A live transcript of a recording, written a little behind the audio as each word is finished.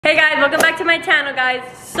Hey guys, welcome back to my channel, guys.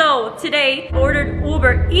 So today ordered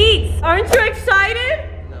Uber Eats. Aren't you excited?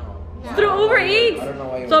 No. It's through Uber Eats. I don't know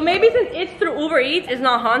why. So maybe since it's through Uber Eats, it's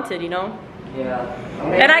not haunted, you know? Yeah.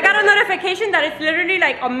 And I got a notification that it's literally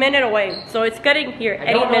like a minute away. So it's getting here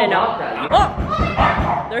any minute now.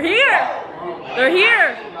 Oh! They're here! They're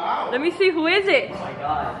here! Let me see, who is it? Oh my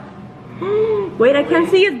god. Wait, I can't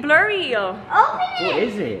see, it's blurry. Open Who it!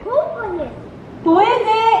 is it? Open it! Who is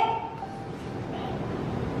it?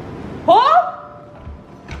 Who?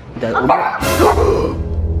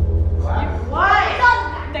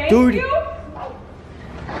 What? Thank Dude. you?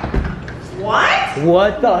 What?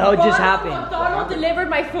 What the hell just Ronald happened? McDonald delivered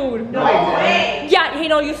my food. No way! Yeah, you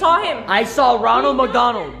know, you saw him. I saw Ronald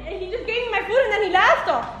McDonald. And he just gave me my food and then he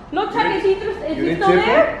left. Look, check, is he still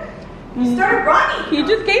there? He started running. He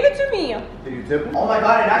just gave it to me. Did you tip him? Oh my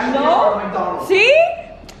god, it actually is No? from McDonald's. See?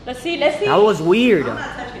 Let's see. That was weird. I'm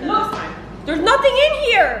not touching it Look, this time. there's nothing in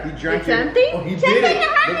here. He drank It's it. empty? Oh, he Check did in the it.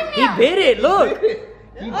 Happy He Meal! bit it, look. He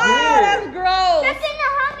Oh, that's gross. Check in the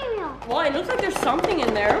Happy Meal! Well, it looks like there's something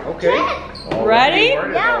in there. Okay. Check! Ready?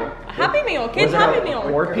 Yeah. A Happy Meal. Kids Happy Meal.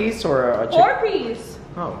 4-piece or a chicken? 4-piece.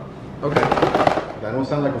 Oh, okay. That don't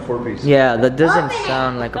sound like a 4-piece. Yeah, that doesn't Open it.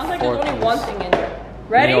 sound like a Sounds like there's only 4-piece. one thing in there.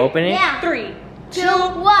 Ready? Can you open it? Yeah. 3, 2, 2,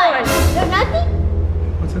 1. There's nothing?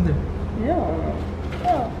 What's in there?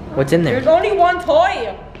 What's in There's there? only one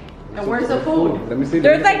toy. And where's the food? Let me see.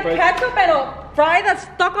 There's like ketchup and a fry that's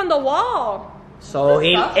stuck on the wall. So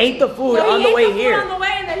he ate the food So on he the ate way the food here. on the way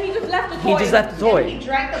and then he just left the toy. He just left the toy. He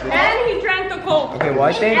drank the And he drank the Coke. Okay, well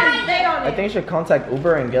I think And he stayed on it. you should contact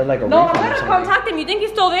Uber and get like a No, I'm refund or gonna something. contact him. You think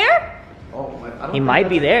he's still there? Oh, I don't He might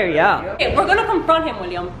be there, yeah. Okay, we're gonna confront him,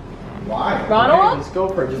 William. Why? Ronald? Let's go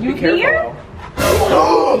for it. Just You be careful. here?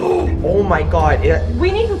 Oh my god.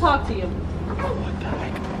 We need to talk to you.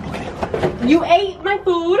 You ate my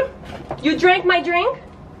food. You drank my drink.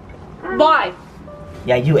 Why?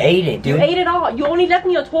 Yeah, you ate it, You dude. ate it all. You only left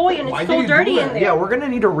me a toy and Why it's did so you dirty do in that? there. Yeah, we're gonna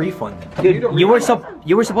need a refund. Dude, you were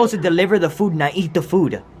supposed to deliver the food, not eat the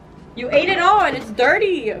food. You ate it all and it's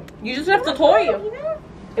dirty. You just left the toy. It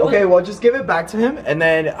was- Okay, well just give it back to him, and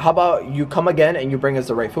then how about you come again and you bring us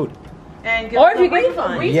the right food? And give Or us if you a give us a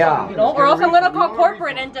refund. refund, Yeah. you know, or else I'm gonna call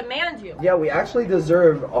corporate and demand you. Yeah, we actually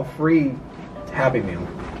deserve a free Happy Meal.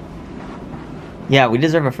 Yeah, we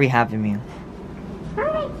deserve a free Happy Meal.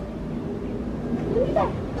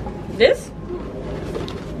 This?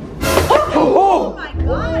 Oh my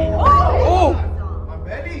god. Oh!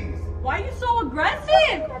 Maibelys. Why are you so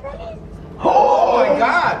aggressive? Oh my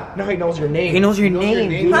god. Now he knows your name. He knows your knows your name.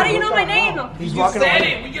 name. dude. How do you know my name? He's walking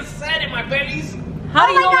around. We just said it, Maibelys. How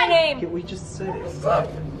do you know my name? We just said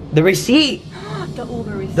it. The receipt. The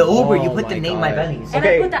Uber receipt. The Uber, Oh you put the my name God. Maibelys. And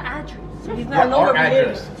Okay. I put the address. So he's gonna know where our we live.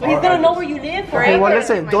 address. So he's Our gonna know address. where you live Okay, forever. well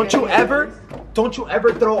listen, don't you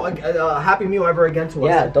ever throw a Happy Meal ever again to us.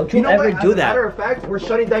 Yeah, don't you know ever what? do As a that. matter of fact, we're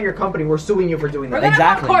shutting down your company. We're suing you for doing We're that. gonna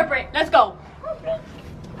Exactly. call corporate. Let's go.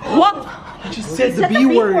 What? You just said the B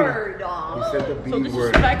word. He said the So B word.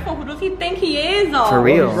 disrespectful. Who does he think he is? For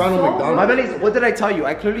real. He's Ronald McDonald. Maibelys, what did I tell you?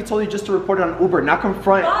 I clearly told you just to report it on Uber, not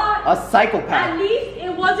confront a At psychopath. least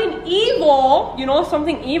it wasn't evil. You know,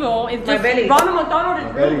 something evil. It's just Maibelys. Ronald McDonald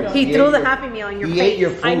is rude. Maibelys. He threw the Happy Meal in your He face. ate your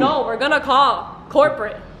food. I know. We're gonna call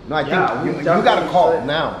corporate. No, I think Yeah, you we gotta definitely call should.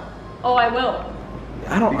 now. Oh, I will.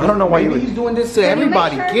 I don't know why you Maybe would. he's doing this to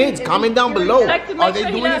everybody. make sure Kids, he- comment down if he- below. Check to make Are they sure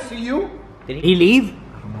he doing left. this to you? Did he leave?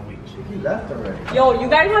 He left already. Yo, you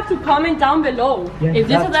guys have to comment down below Yeah, if this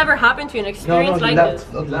that's- has ever happened to you, an experience like this.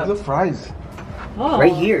 Look at the fries. Oh,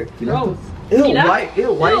 Right here. gross. Ew, He left? why is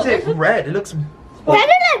Ew, it this is- red? It looks. Better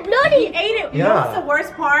than He bloody! ate it. You know what's Yeah. the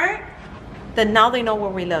Worst part, that now they know where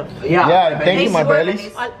we live. Yeah, thank you, They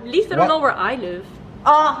Maibelys. At least they don't know where I live.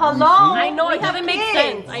 Hello. I know it doesn't make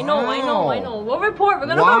sense. I know. We'll report. We're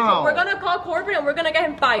gonna Wow. we're gonna call corporate and we're gonna get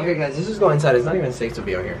him fired. Okay, guys, let's just go inside. It's not even safe to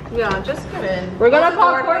be out here. Yeah, just get in. We're gonna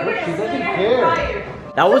call Door, corporate please. and we're gonna get care. him fired.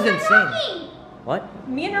 That was insane. What?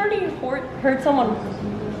 Me and Ernie heard someone.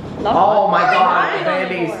 Oh my god, Knocking on the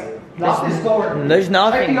babies. door. This is going. There's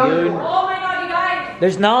nothing, dude. Oh my god, you guys!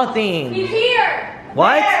 There's nothing. He's here!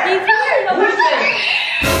 What? He's here! No,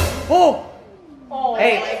 listen! Oh! Oh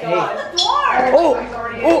Hey, my god. hey. The door! Oh!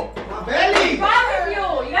 Oh! Maibelys! What's wrong with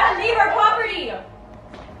you? You gotta leave our property!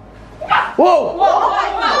 Whoa!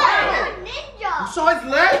 Whoa! Ninja! You saw his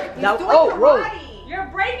leg? Now, oh, whoa! You're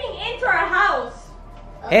breaking into our house!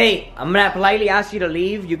 Hey, I'm gonna politely ask you to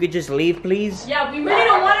leave. You could just leave, please. Yeah, we really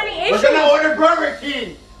don't want any We're issues! gonna order Burger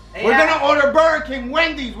King. We're gonna order Burger King,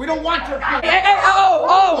 Wendy's. We don't want your food. Hey, hey, oh,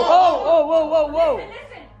 oh, oh, oh, whoa, whoa, whoa.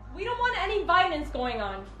 Listen, we don't want any violence going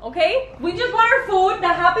on, okay? We just want our food. The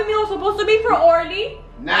Happy Meal is supposed to be for Orly.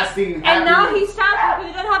 Nasty. And now he's trapped because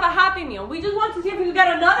he doesn't have a Happy Meal. We just want to see if we can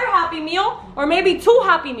get another Happy Meal or maybe 2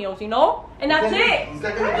 Happy Meals, you know? And that's it. He's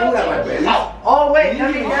not gonna do that, Maibelys. Oh wait,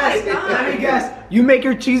 let me guess. Let me guess. You make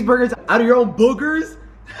your cheeseburgers out of your own boogers?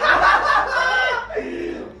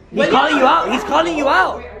 He's calling you out. He's calling you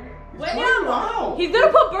out. William, he's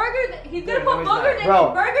gonna put burgers. He's gonna put boogers in his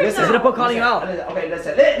burgers. He's gonna put calling you out. Okay,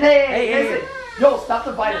 listen. Listen. Yo, stop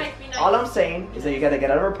the fighting. Be nice. All I'm saying is that you gotta get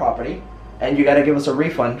out of our property, and you gotta give us a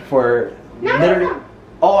refund for literally.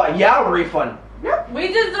 Oh yeah, a refund. We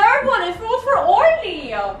deserve one. It's rules for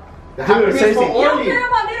Orly. The Happy Meal's seriously. for You don't Orly. care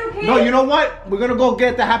about little kids? No, you know what? We're gonna go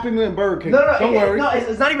get the Happy Meal in Burger King. No, Don't worry. No,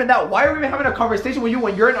 it's not even that. Why are we even having a conversation with you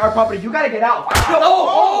when you're in our property? You gotta get out.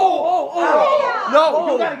 Oh.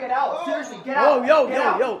 No, you gotta get out. Seriously, get out. Yo, He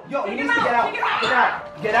needs to get out.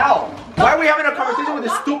 Get out. Why are we having a conversation with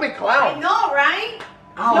this stupid clown? No, right?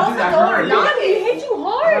 Ow, Close dude, the that door. hurt. God, he hit you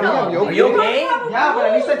hard. Are you Are you okay? Yeah, but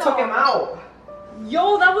at least I took him out.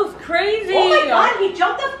 Yo, that was crazy. Oh my God, he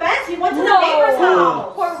jumped the fence. He went to the No. neighbor's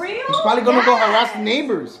house. For real? He's probably gonna go harass the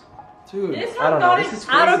neighbors. Dude, This I has don't know. gotten This is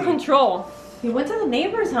out of crazy. control. He went to the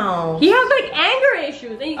neighbor's house. He has like anger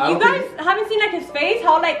issues. And I you don't guys haven't seen like his face?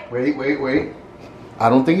 How like Wait. I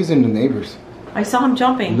don't think he's in the neighbors. I saw him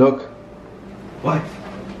jumping. Look. What?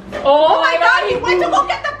 Oh my God, he went to go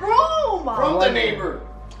get the broom. From the neighbor.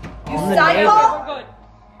 You psycho. We're good.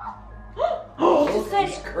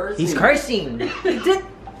 He's cursing.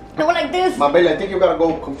 Go like this. Maibelys, I think you gotta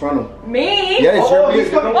go confront him. Me? Yeah, it's your he's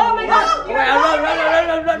business. coming. Oh my God. Run.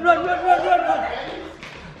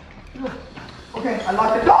 Okay, I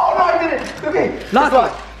locked it. No, I didn't. Okay. Lock it's it.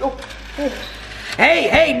 locked.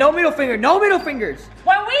 Hey, no middle finger. No middle fingers.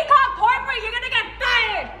 When we call corporate, you're gonna get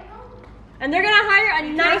fired. And they're gonna hire a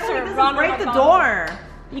nicer Ronald Break the McDonald. door.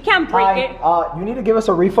 You can't break it. You need to give us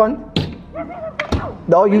a refund.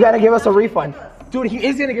 No, you gotta give us a refund. Dude, he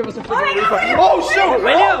is gonna give us a freaking refund. Oh shoot!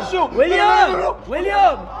 William! Oh, shoot!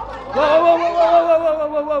 William! Whoa.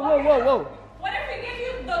 What if we give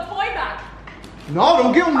you the toy back? No,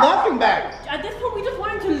 don't give him nothing back. At this point, we just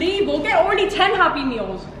want him to leave. We'll get already 10 Happy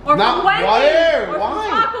Meals. Or Not from Wendy's. why? Or from Why?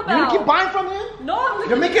 Taco You Bell. gonna keep buying from him? No, I'm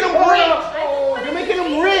You're making him rich. You're making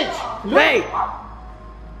him rich. Wait.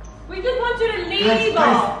 We just want you to leave.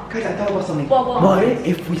 Guys, I thought about something. What? What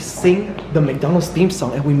if we sing the McDonald's theme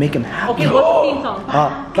song and we make him happy? Okay, what's the theme song?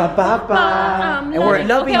 Ba ba ba. And we're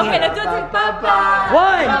loving okay, it. let's do it. Ba-ba.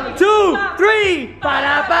 1, 2, 3.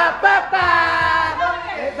 Ba-da-ba-ba-ba.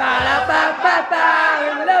 Ba-da-ba-ba-ba.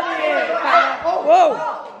 We're loving it. Whoa.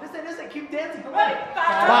 Listen, keep dancing.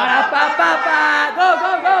 Ba-da-ba-ba-ba.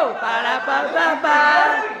 Go. Ba-da-ba-ba-ba.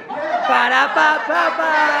 Ba-da-ba-ba-ba. Ba-da-ba-ba-ba.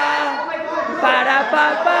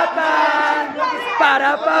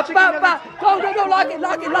 Ba-da-ba-ba-ba. Go. Lock it.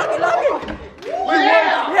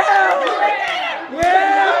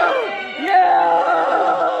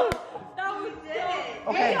 Yeah.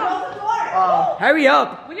 Okay. Hurry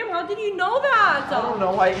up. William, how did you know that? I don't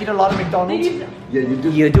know. I eat a lot of McDonald's. Did you- Yeah, you do.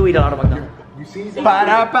 You do eat a lot of McDonald's. You see? Ba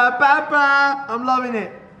da ba ba ba. I'm loving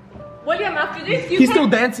it. William, after this, you He's can't- still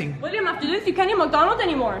dancing. William, after this, you can't eat McDonald's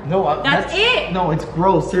anymore. No, That's it. No, it's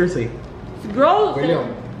gross. Seriously. It's gross.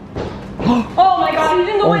 William. Oh my God, he's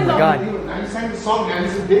in the window. my God. Now you sang the song, man.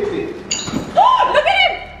 This is addicted. Look at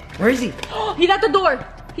him. Where is he? He's at the door.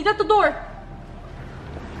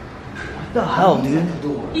 What the hell, dude?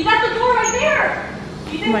 He's at the door right there.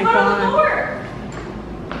 He's in my front of the God. door.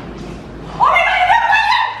 Oh my God,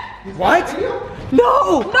 he's William! What?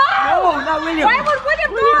 No! No! Not William. Why would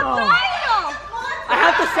William go outside? I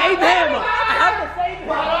have to save him.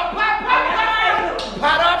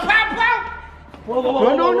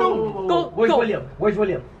 Go, Where's go.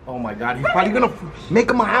 William? Oh my God, he's probably gonna make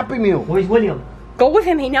him a Happy Meal. Where's William? Go with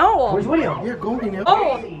him, HEYNEL. Where's William? Here, go, Hiii.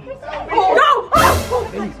 Oh! Go!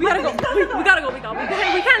 We gotta go. We gotta go. We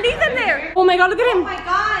can't leave them there. Oh my God, look at him. Oh my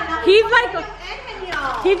God. Now He's he's like-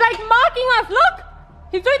 He's like mocking us. Look!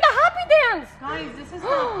 He's doing the happy dance. Guys, this is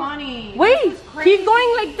not funny. Wait, he's going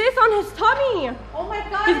like this on his tummy. Oh my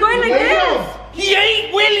God. He's going like this. He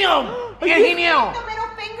ain't William. He ain't Hiii. the middle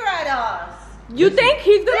finger at us. You think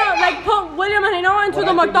he's gonna like put William and HEYNEL into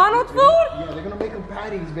the McDonald's food? Yeah, they're gonna make him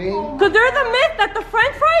patties, babe. Cause there's a myth that the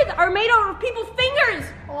French fries are made out of people's fingers.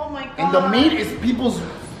 Oh my God. And the meat is people's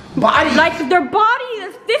bodies. Like their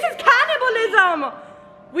bodies. This is cannibalism.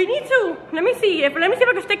 We need to. Let me see if I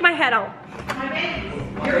can stick my head out.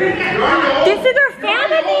 This is our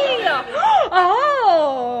family.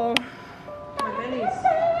 Oh.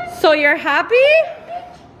 So you're happy?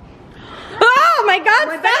 Oh my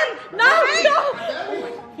God! Stop! No!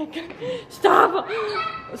 Stop!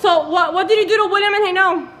 So what did you do to William and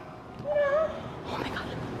HEYNEL? Oh my God!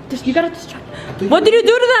 You gotta distract. What did you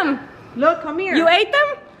do to them? Look, come here. You ate them?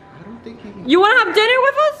 You want to have dinner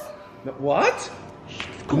with us? What?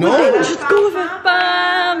 No. Just go with it.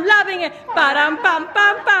 Bam, loving it. Ba-dam, bam,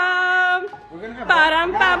 bam, bam.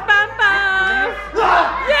 Ba-dam, bam, bam, bam.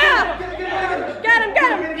 Yeah. Get him.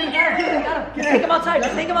 Take him outside.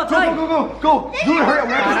 Take him outside. Go. Dude, hurry up.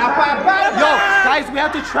 Yo, guys, we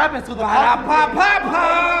have to trap it so the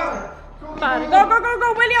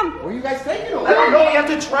Go, William. Where you guys taking them? I don't know, we have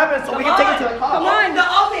to trap it so we can take it to the cops. Come on. The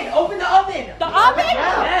oven. Open the oven. The oven?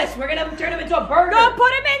 Yes, we're gonna turn him into a burger. Go,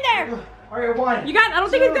 put him in there. Alright, one. You guys, I don't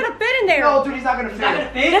think he's gonna fit in there. No, dude, he's not gonna fit.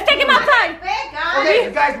 Let's take him outside. Okay,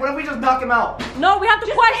 guys, what if we just knock him out? No, we have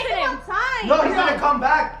to question him. No, he's gonna come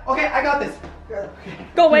back. Okay, I got this.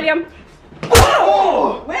 Go, William.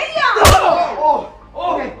 Oh! William!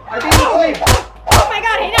 Okay, I think he's asleep. Oh my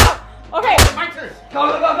God, he knows. Okay. Go.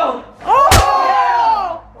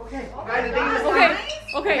 Oh! Okay, guys, I think he's asleep.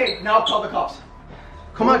 Okay. Now call the cops.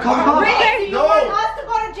 Come on, call the cops. Really? You want us to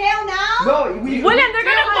go to jail now? No, William, they're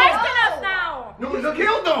gonna question us now. No, we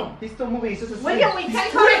killed them. He's still moving. He's just asleep. William, we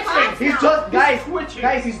can't go to cops He's just, guys,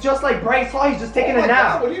 he's just like Bryce Hall. He's just taking a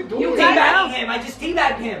nap. What are you doing? You guys- Teabagging him. I just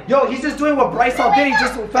teabagged him. Yo, he's just doing what Bryce Hall did. He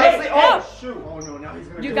just fell asleep. Oh, Shoot. Oh no, now he's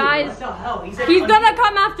gonna You do guys, What the hell? he's gonna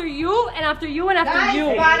come after you and after you and after Guys,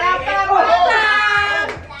 you.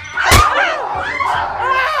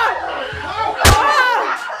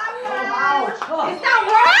 It's not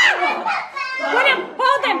working! William,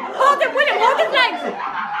 hold him, William, hold his legs.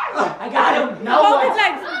 I got him. Now Hold what? his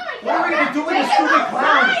legs. what are we gonna do with this stupid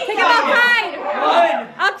clown? Take him outside. 1,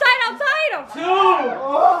 Outside. 2,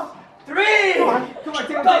 3. Come on,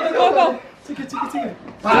 take it. Go. Take it.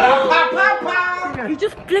 You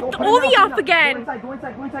just flipped Ovi off again. Go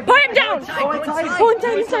inside. Put him down. Go inside. Go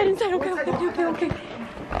inside. Okay.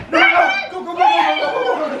 Go.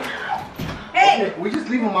 Hey! We just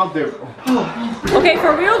leave them out there. Okay,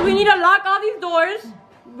 for real, we need to lock all these doors.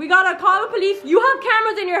 We gotta call the police. You have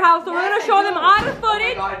cameras in your house, so we're gonna show them all the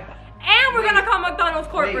footage. And we're gonna call McDonald's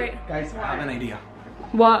corporate. Wait, guys, I have an idea.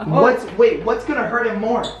 What? What's gonna hurt him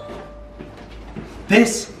more?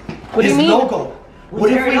 This. What do you his mean? logo.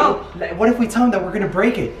 What if we tell him that we're gonna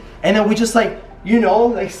break it, and then we just scare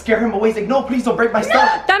him away? He's like, no, please don't break my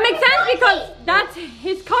stuff. That makes sense because that's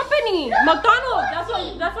his company, McDonald's.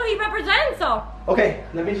 That's what he represents. So. Okay,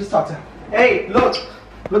 let me just talk to him. Hey, look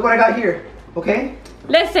what I got here. Okay?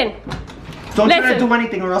 Listen. Don't try to do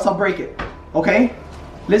anything, or else I'll break it. Okay?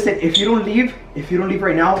 Listen, if you don't leave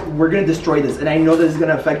right now, we're gonna destroy this, and I know this is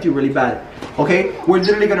gonna affect you really bad. Okay? We're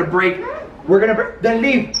literally gonna break. Then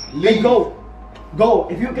leave. Then go.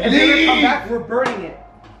 If you ever come back, we're burning it.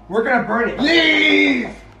 We're gonna burn it. Leave.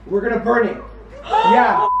 We're gonna burn it.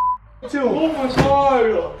 Yeah. Too. Oh my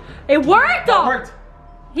God. It worked though. It worked.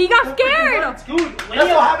 He got scared. Dude, that's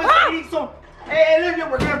what happens. So, hey, Olivia,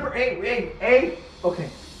 we're gonna burn. Hey. Okay,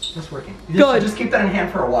 that's working. Good. Just keep that in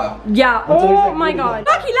hand for a while. Yeah. Until he's Oh like, my really God.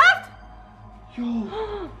 good. Look, he left.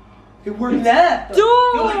 Yo, it worked. Left. Dude,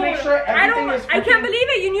 Just make sure everything is I can't believe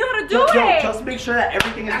it. You knew how to do Yo, it. just make sure that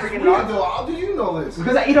everything is That's freaking weird locked. though. How do you know this?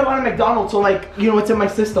 Because I eat a lot of McDonald's, so it's in my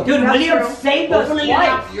system. Dude, William saved us Hopefully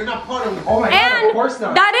twice. you're not part of it. Oh my God, And of course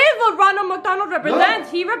not. that is what Ronald Mcdonald represents.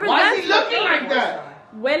 He Why represents is he looking like that?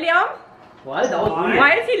 William. What? That was weird.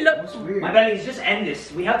 Why does he look? Maibelys, just end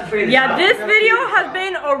this. We have to figure this Yeah, out. this video has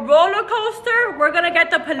been a roller coaster. We're gonna get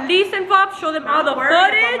the police involved, show them all the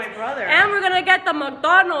footage, and we're gonna get the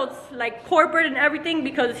McDonald's corporate and everything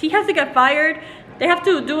because he has to get fired. They have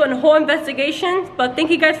to do a whole investigation. But thank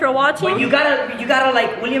you guys for watching. But you gotta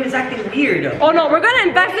William is acting weird. Oh no, we're gonna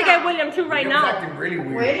investigate William too right He's now. acting really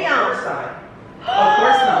weird. William! Of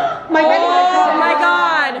course not. Oh my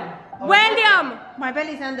God, William.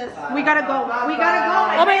 Maibelys, end this. We gotta go. Oh my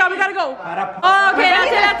God, we gotta go. Okay,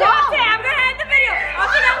 that's it. I'm gonna end the video. I'll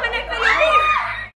see you